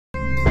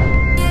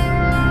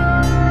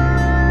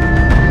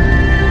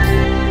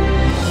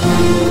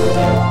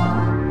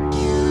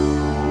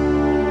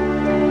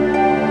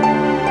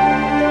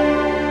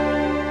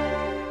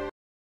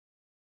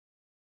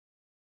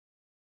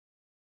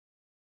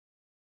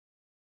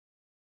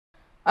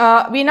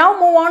We now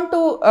move on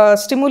to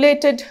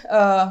stimulated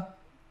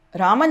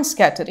Raman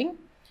scattering.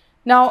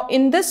 Now,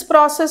 in this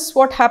process,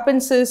 what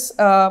happens is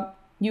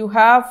you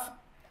have,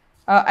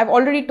 I've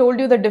already told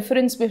you the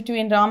difference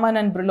between Raman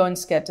and Brillouin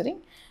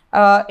scattering.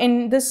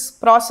 In this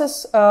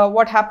process,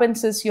 what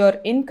happens is your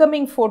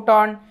incoming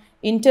photon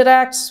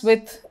interacts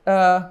with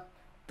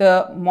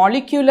the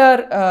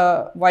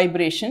molecular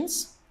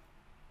vibrations,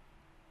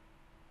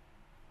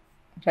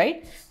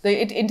 right?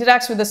 It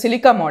interacts with the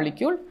silica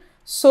molecule.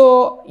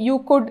 So, you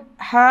could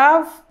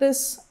have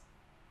this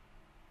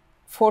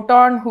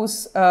photon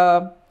whose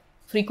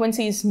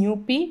frequency is nu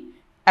p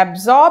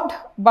absorbed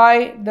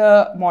by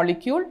the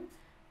molecule,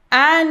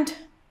 and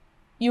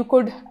you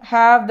could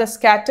have the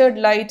scattered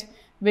light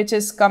which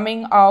is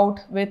coming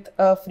out with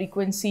a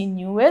frequency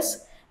nu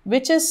s,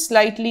 which is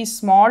slightly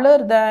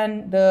smaller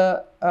than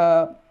the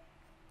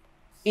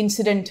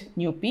incident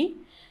nu p,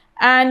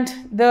 and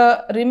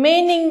the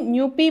remaining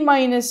nu p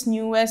minus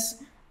nu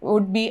s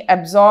would be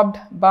absorbed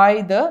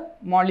by the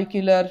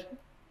molecular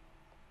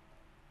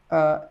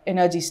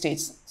energy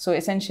states. So,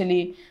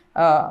 essentially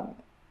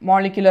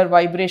molecular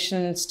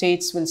vibrational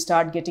states will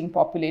start getting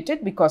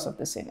populated because of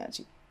this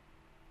energy.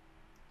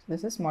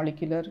 This is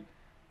molecular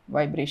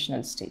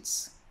vibrational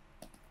states.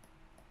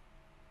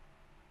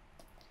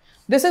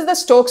 This is the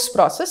Stokes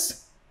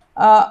process,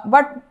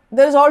 but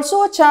there is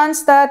also a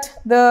chance that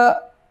the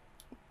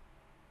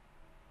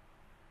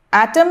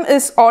atom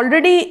is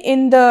already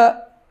in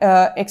the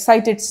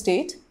excited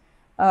state.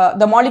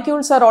 The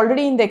molecules are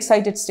already in the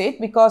excited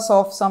state because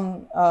of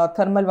some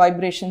thermal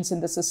vibrations in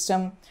the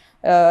system.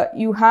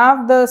 You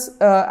have this,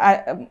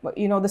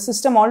 the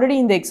system already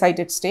in the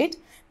excited state.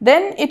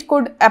 Then it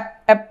could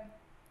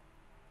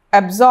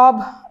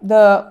absorb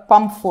the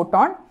pump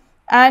photon,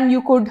 and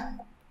you could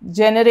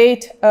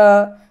generate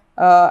a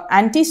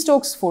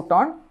anti-Stokes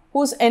photon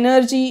whose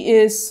energy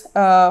is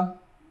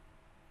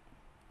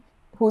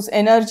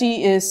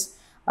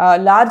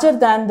larger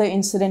than the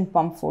incident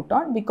pump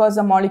photon, because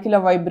the molecular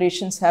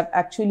vibrations have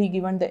actually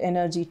given the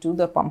energy to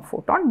the pump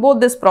photon.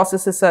 Both these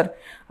processes are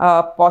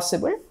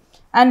possible.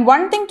 And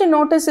one thing to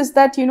notice is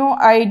that,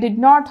 I did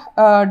not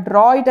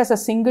draw it as a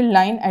single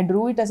line, I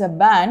drew it as a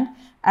band,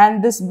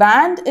 and this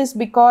band is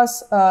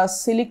because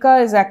silica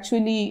is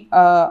actually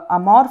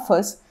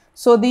amorphous.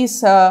 So,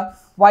 these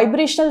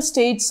vibrational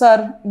states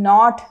are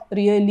not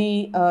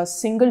really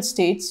single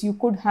states. You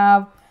could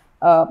have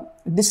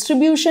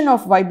distribution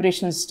of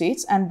vibrational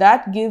states, and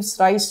that gives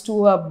rise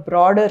to a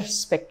broader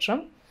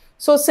spectrum.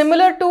 So,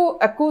 similar to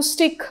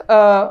acoustic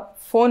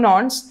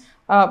phonons,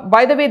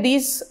 by the way,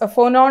 these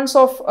phonons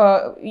of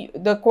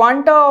the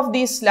quanta of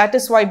these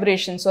lattice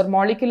vibrations or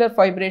molecular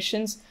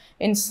vibrations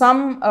in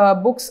some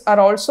books are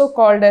also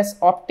called as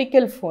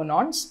optical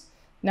phonons.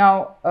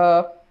 Now,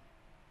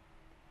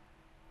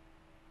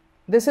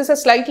 this is a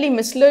slightly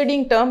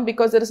misleading term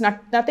because there is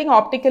nothing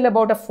optical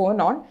about a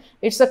phonon.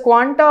 It's a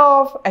quanta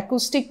of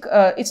acoustic,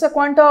 it's a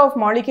quanta of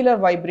molecular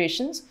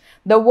vibrations.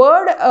 The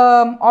word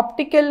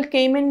optical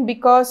came in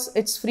because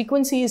its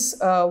frequency is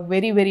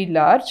very, very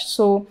large.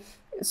 So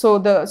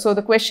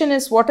the question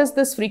is, what is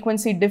this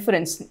frequency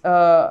difference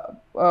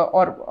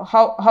or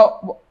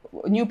how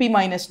nu p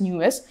minus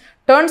nu s?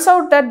 Turns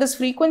out that this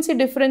frequency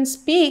difference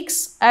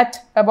peaks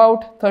at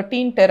about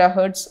 13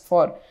 terahertz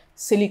for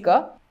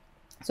silica.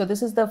 So,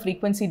 this is the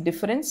frequency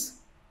difference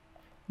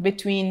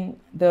between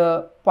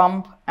the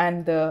pump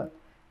and the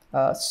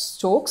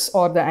Stokes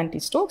or the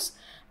anti-Stokes.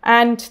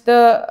 And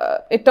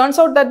it turns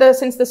out that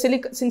since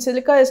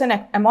silica is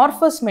an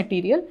amorphous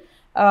material,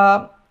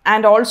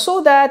 and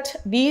also that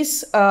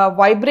these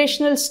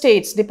vibrational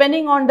states,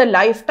 depending on the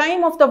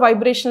lifetime of the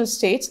vibrational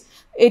states,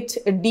 it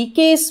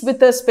decays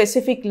with a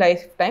specific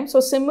lifetime. So,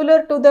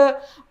 similar to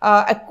the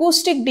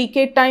acoustic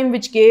decay time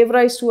which gave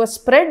rise to a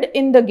spread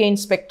in the gain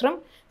spectrum,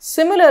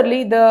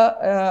 similarly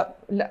the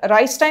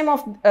lifetime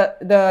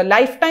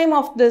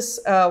of this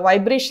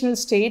vibrational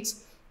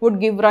states would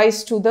give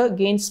rise to the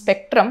gain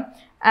spectrum,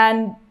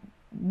 and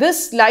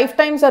these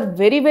lifetimes are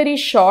very, very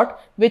short,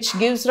 which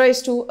gives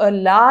rise to a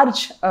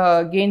large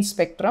gain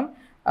spectrum.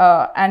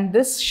 And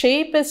this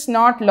shape is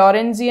not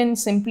Lorentzian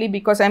simply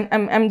because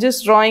I'm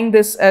just drawing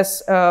this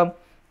as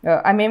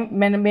I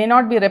may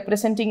not be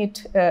representing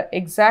it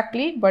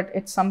exactly, but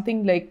it's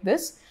something like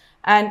this.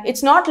 And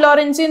it's not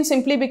Lorentzian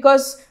simply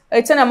because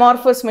it's an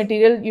amorphous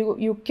material.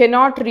 You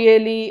cannot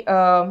really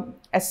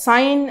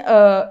assign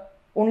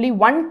only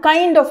one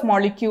kind of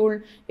molecule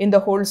in the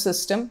whole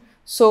system.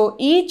 So,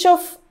 each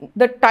of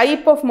the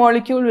type of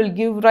molecule will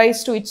give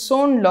rise to its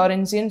own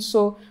Lorentzian.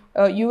 So,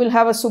 you will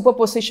have a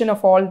superposition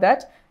of all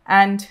that,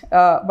 and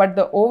but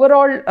the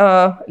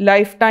overall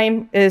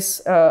lifetime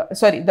is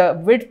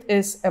the width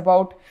is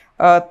about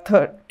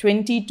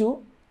 20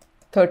 to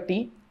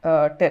 30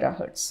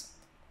 terahertz.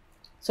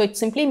 So, it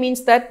simply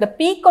means that the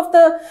peak of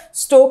the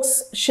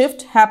Stokes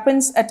shift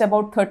happens at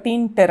about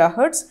 13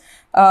 terahertz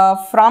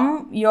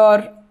from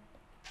your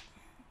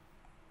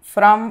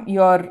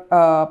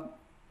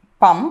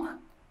pump,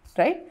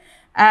 right?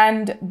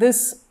 And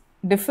this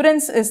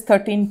difference is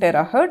 13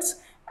 terahertz,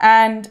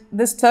 and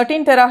this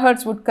 13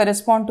 terahertz would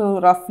correspond to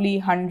roughly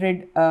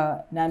 100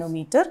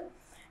 nanometer,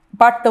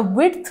 but the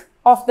width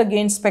of the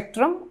gain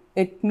spectrum,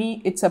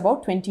 it's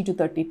about 20 to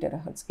 30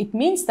 terahertz. It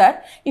means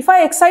that if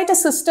I excite a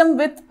system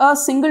with a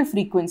single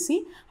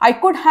frequency, I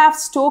could have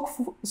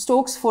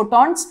Stokes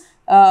photons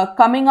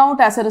coming out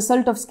as a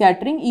result of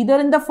scattering either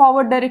in the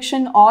forward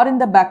direction or in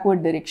the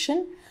backward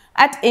direction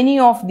at any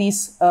of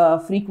these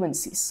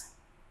frequencies.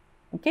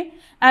 Okay,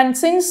 and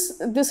since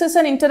this is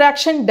an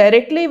interaction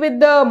directly with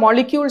the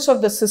molecules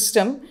of the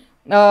system,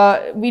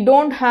 we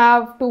don't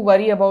have to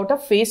worry about a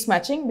phase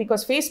matching,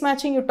 because phase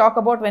matching you talk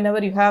about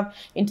whenever you have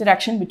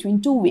interaction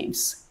between two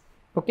waves.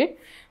 Okay,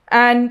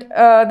 and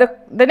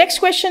the next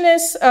question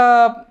is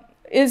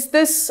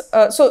this,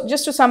 so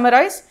just to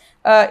summarize,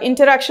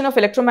 interaction of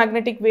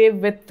electromagnetic wave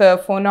with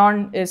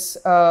phonon is,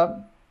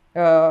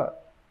 well,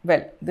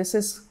 this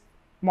is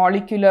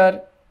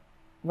molecular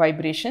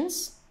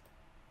vibrations,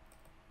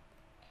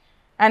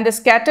 and the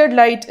scattered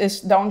light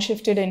is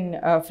downshifted in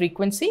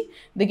frequency.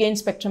 The gain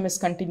spectrum is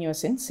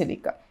continuous in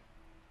silica.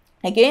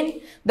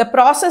 Again, the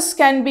process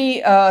can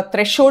be a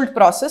threshold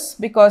process,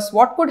 because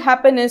what could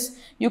happen is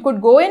you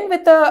could go in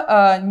with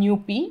a nu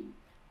p,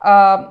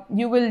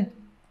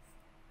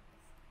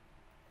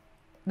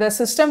 the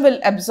system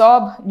will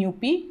absorb nu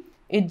p,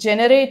 it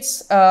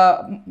generates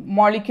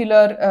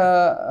molecular,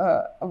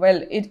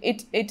 well,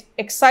 it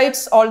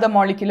excites all the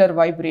molecular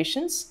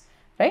vibrations,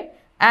 right?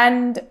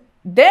 And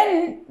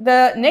then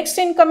the next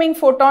incoming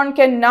photon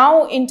can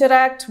now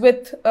interact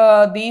with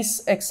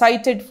these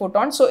excited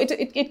photons. So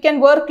it can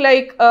work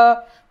like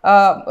a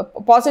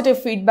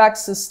positive feedback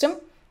system,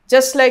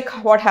 just like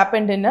what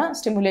happened in a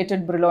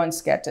stimulated Brillouin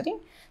scattering.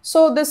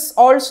 So this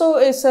also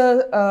is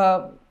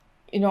a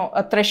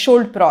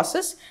threshold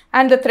process,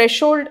 and the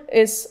threshold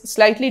is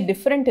slightly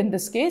different in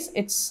this case.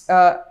 It's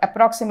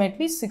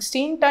approximately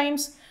 16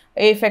 times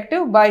A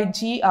effective by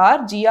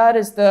GR. GR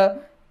is the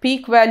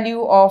peak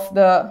value of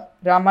the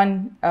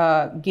Raman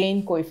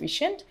gain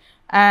coefficient,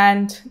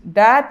 and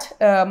that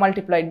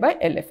multiplied by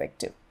L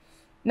effective.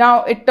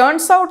 Now, it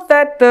turns out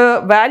that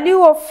the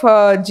value of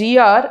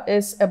GR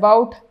is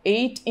about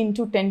 8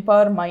 into 10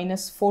 power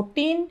minus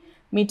 14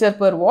 meter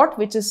per watt,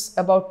 which is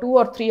about 2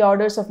 or 3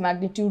 orders of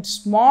magnitude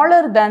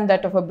smaller than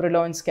that of a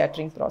Brillouin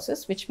scattering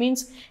process, which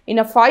means in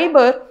a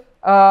fiber,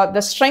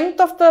 the strength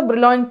of the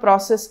Brillouin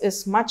process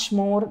is much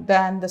more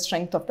than the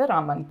strength of the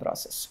Raman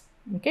process.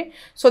 Okay,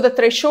 so the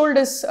threshold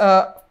is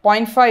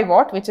 0.5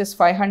 watt, which is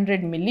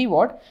 500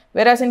 milliwatt,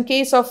 whereas in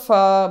case of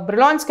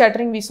Brillouin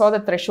scattering, we saw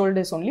the threshold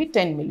is only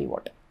 10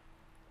 milliwatt.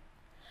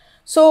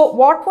 So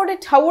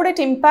how would it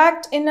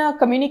impact in a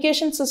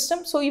communication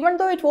system? So even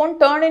though it won't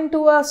turn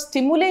into a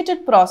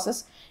stimulated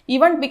process,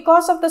 even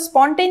because of the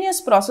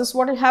spontaneous process,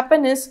 what will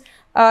happen is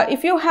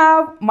if you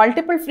have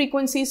multiple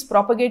frequencies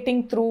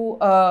propagating through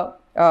a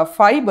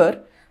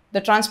fiber,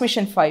 the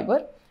transmission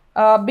fiber,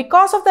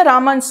 because of the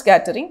Raman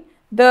scattering,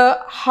 the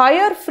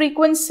higher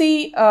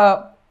frequency,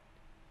 the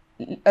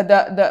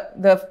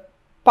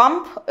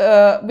pump,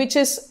 which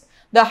is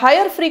the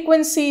higher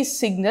frequency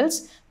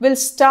signals, will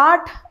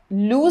start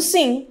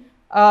losing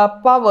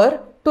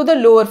power to the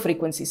lower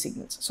frequency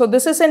signals. So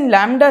this is in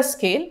lambda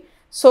scale.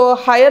 So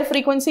higher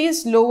frequency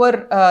is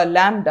lower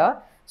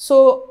lambda.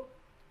 So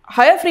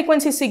higher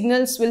frequency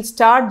signals will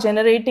start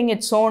generating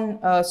its own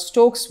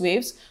Stokes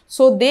waves.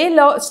 So they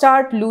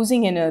start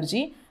losing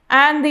energy.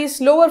 And these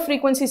lower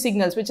frequency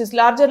signals, which is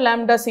larger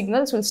lambda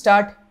signals, will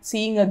start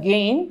seeing a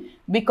gain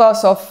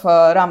because of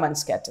Raman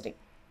scattering,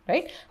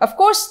 right? Of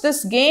course,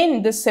 this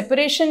gain, this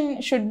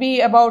separation should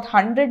be about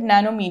 100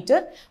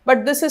 nanometer,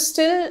 but this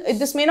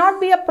may not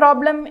be a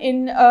problem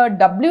in a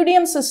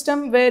WDM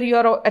system where you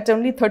are at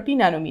only 30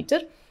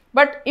 nanometer.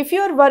 But if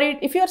you are worried,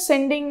 if you are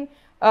sending,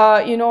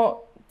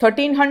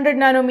 1300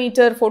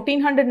 nanometer,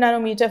 1400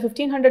 nanometer,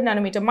 1500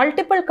 nanometer,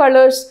 multiple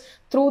colors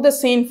through the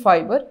same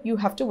fiber, you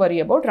have to worry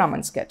about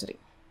Raman scattering.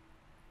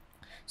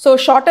 So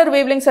shorter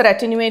wavelengths are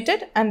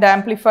attenuated, and the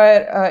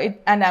amplifier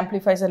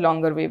amplifies a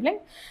longer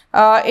wavelength.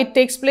 It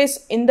takes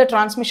place in the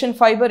transmission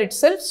fiber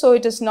itself, so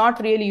it is not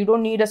really, you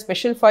don't need a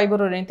special fiber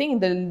or anything.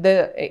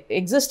 The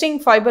existing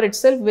fiber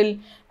itself will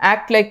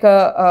act like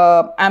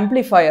a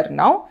amplifier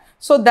now.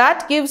 So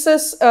that gives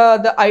us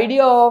the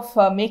idea of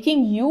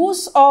making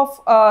use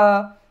of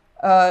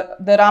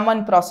the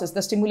Raman process,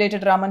 the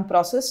stimulated Raman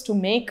process, to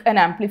make an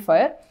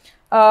amplifier.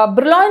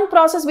 Brillouin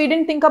process, we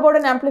didn't think about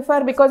an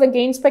amplifier because the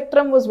gain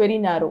spectrum was very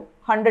narrow,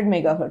 100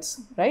 megahertz,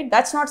 right?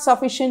 That's not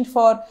sufficient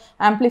for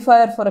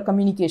amplifier for a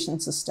communication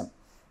system.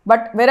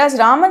 But whereas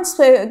Raman's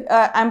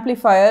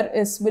amplifier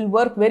will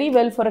work very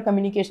well for a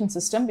communication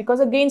system because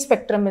the gain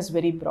spectrum is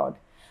very broad.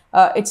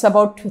 It's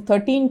about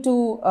 13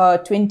 to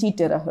 20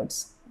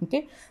 terahertz.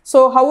 Okay,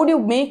 so how would you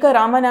make a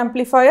Raman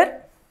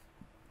amplifier?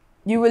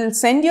 You will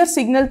send your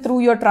signal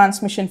through your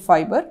transmission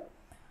fiber.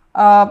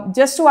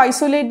 Just to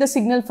isolate the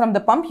signal from the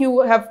pump,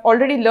 you have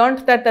already learned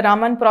that the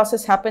Raman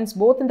process happens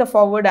both in the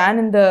forward and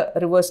in the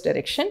reverse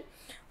direction.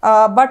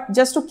 But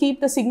just to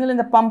keep the signal in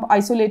the pump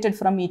isolated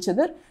from each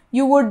other,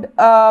 you would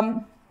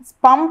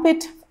pump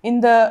it in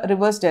the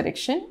reverse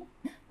direction.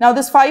 Now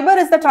this fiber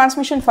is the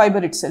transmission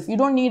fiber itself. You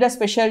don't need a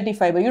specialty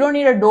fiber. You don't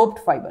need a doped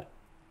fiber.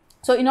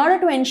 So in order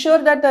to ensure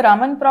that the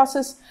Raman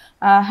process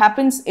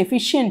happens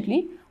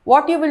efficiently,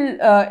 what you will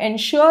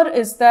ensure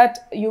is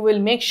that you will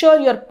make sure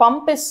your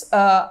pump is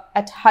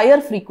at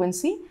higher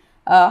frequency,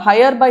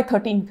 higher by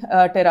 13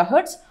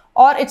 terahertz,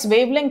 or its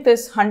wavelength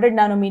is 100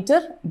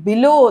 nanometer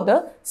below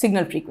the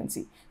signal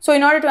frequency. So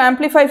in order to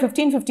amplify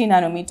 1550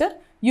 nanometer,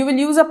 you will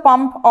use a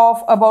pump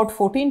of about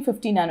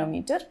 1450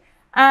 nanometer,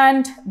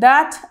 and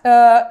that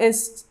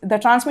is the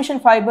transmission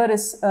fiber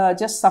is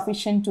just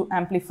sufficient to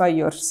amplify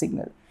your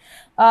signal.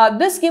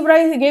 This gave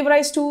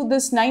rise to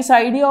this nice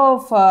idea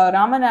of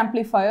Raman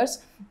amplifiers,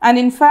 and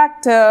in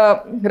fact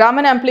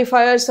Raman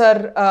amplifiers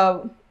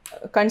are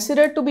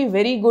considered to be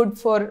very good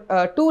for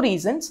two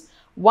reasons.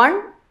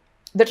 One,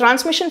 the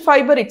transmission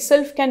fiber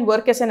itself can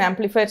work as an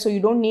amplifier, so you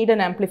don't need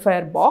an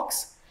amplifier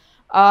box.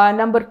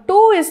 Number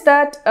two is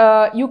that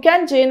you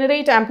can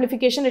generate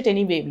amplification at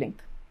any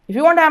wavelength. If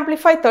you want to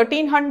amplify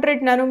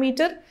 1300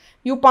 nanometer,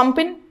 you pump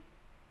in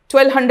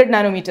 1200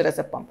 nanometer as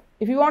a pump.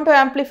 If you want to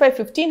amplify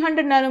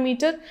 1500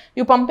 nanometer,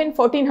 you pump in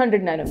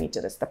 1400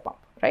 nanometer as the pump,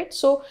 right?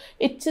 So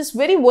it is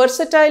very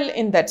versatile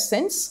in that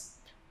sense.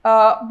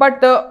 But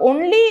the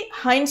only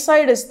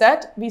hindsight is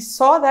that we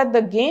saw that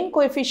the gain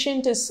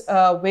coefficient is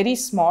very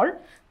small,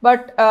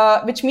 but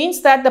which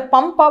means that the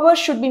pump power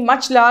should be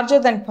much larger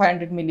than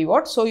 500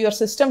 milliwatts. So your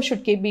system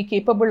should be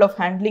capable of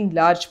handling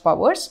large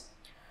powers.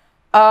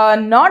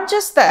 Not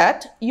just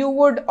that, you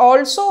would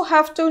also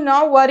have to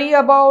now worry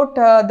about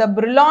the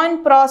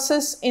Brillouin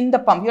process in the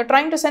pump. You're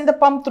trying to send the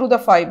pump through the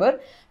fiber,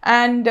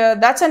 and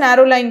that's a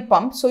narrow line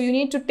pump. So you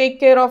need to take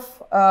care of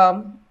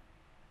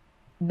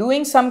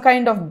doing some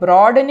kind of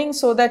broadening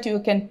so that you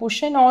can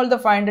push in all the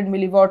 500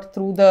 milliwatt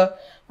through the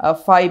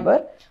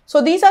fiber.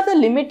 So these are the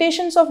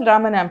limitations of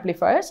Raman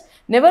amplifiers.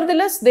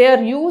 Nevertheless, they are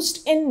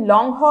used in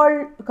long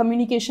haul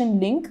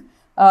communication link,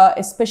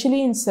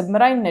 especially in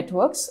submarine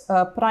networks,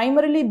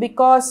 primarily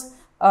because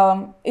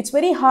it's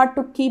very hard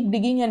to keep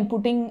digging and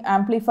putting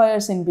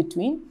amplifiers in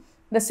between.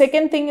 The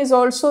second thing is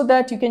also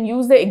that you can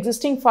use the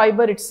existing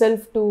fiber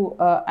itself to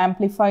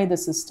amplify the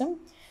system.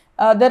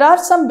 There are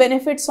some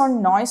benefits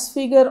on noise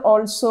figure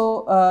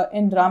also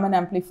in Raman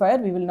amplifier.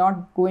 We will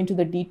not go into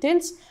the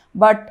details,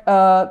 but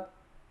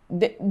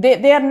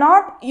they are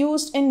not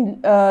used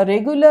in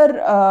regular,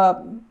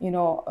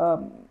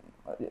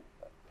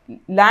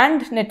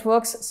 land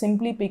networks,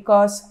 simply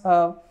because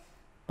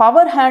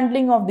power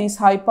handling of these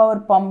high power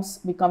pumps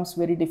becomes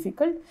very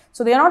difficult.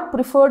 So they are not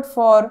preferred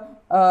for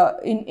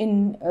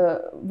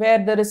where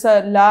there is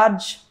a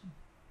large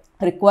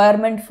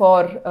requirement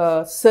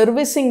for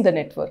servicing the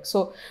network.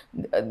 So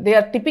they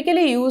are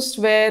typically used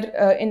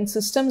where in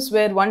systems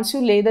where once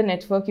you lay the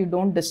network, you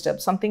don't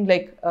disturb, something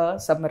like a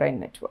submarine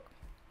network.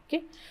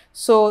 Okay,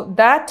 so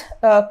that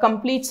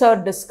completes our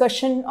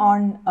discussion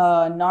on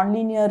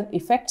nonlinear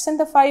effects in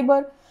the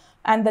fiber.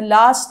 And the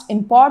last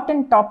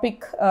important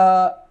topic,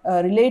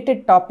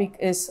 related topic,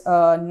 is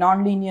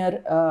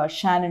nonlinear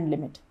Shannon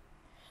limit.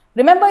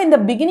 Remember, in the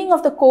beginning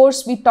of the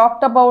course, we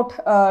talked about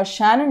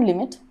Shannon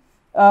limit,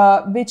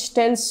 which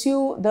tells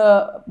you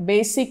the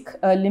basic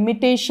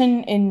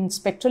limitation in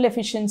spectral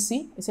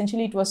efficiency.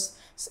 Essentially,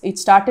 it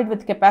started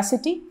with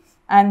capacity,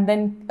 and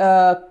then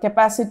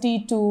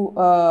capacity to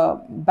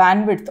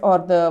bandwidth, or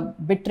the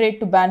bitrate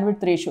to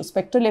bandwidth ratio,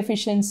 spectral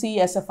efficiency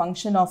as a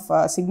function of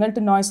signal to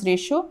noise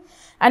ratio.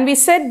 And we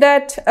said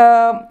that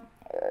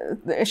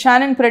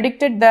Shannon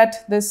predicted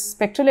that this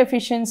spectral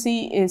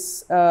efficiency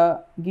is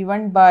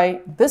given by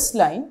this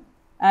line,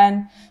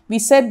 and we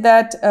said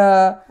that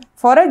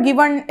for a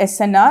given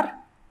SNR,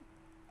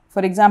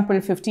 for example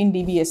 15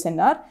 dB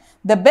SNR,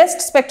 the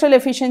best spectral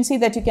efficiency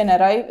that you can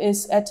arrive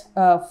is at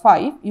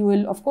 5. You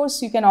will, of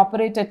course, you can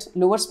operate at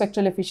lower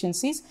spectral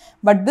efficiencies,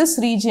 but this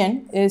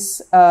region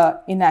is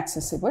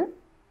inaccessible.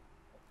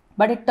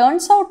 But it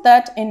turns out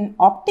that in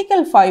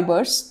optical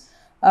fibers,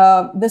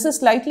 this is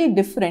slightly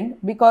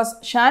different, because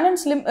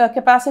Shannon's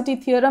capacity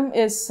theorem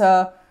is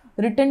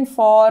written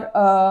for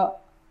a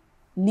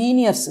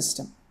linear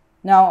system.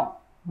 Now,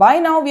 by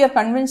now we are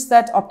convinced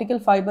that optical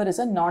fiber is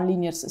a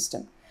nonlinear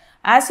system.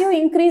 As you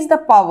increase the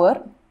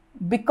power,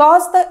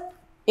 because the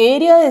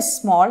area is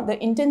small, the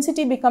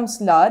intensity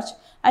becomes large,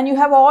 and you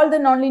have all the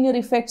nonlinear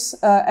effects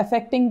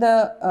affecting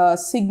the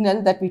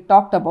signal that we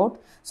talked about.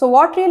 So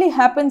what really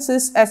happens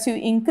is, as you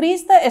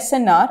increase the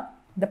SNR,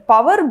 the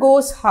power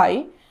goes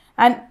high,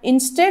 and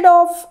instead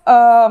of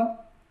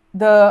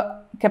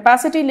the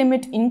capacity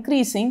limit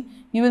increasing,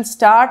 you will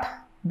start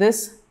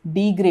this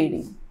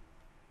degrading.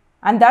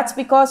 And that's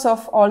because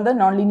of all the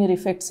nonlinear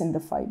effects in the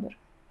fiber.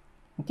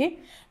 Okay,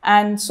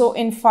 and so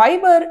in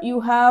fiber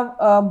you have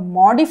a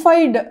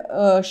modified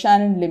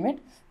Shannon limit,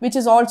 which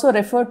is also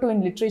referred to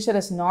in literature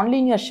as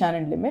nonlinear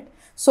Shannon limit.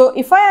 So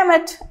if I am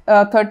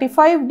at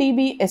 35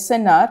 dB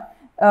SNR,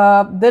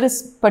 there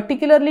is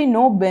particularly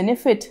no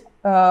benefit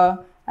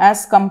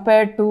as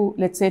compared to,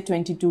 let's say,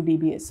 22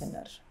 dB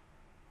SNR.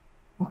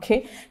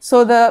 Okay,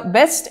 so the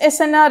best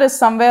SNR is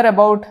somewhere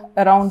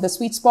around the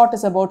sweet spot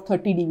is about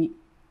 30 dB.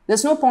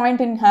 There's no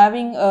point in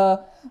having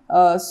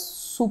a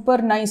super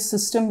nice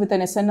system with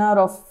an SNR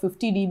of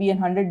 50 dB and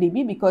 100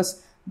 dB,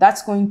 because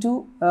that's going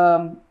to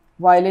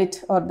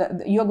violate, or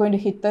you're going to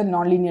hit the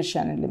nonlinear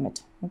Shannon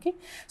limit. Okay,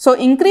 so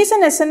increase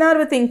in SNR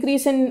with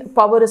increase in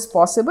power is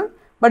possible,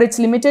 but it's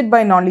limited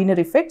by nonlinear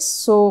effects.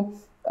 So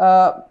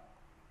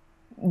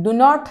do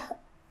not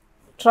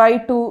try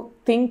to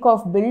think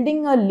of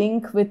building a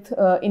link with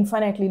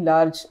infinitely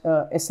large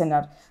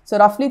SNR. So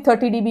roughly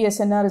 30 dB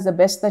SNR is the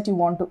best that you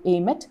want to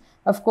aim at.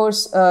 Of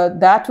course,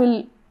 that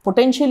will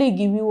potentially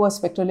give you a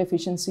spectral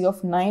efficiency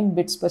of 9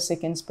 bits per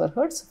seconds per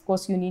hertz. Of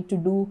course, you need to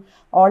do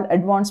all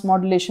advanced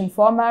modulation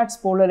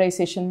formats,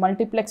 polarization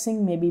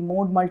multiplexing, maybe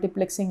mode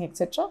multiplexing,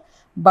 etc.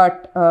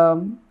 But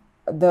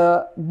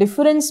the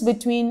difference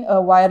between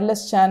a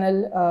wireless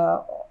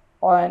channel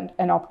and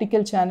an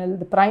optical channel,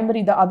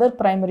 the other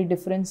primary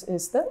difference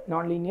is the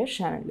nonlinear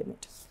Shannon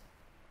limit.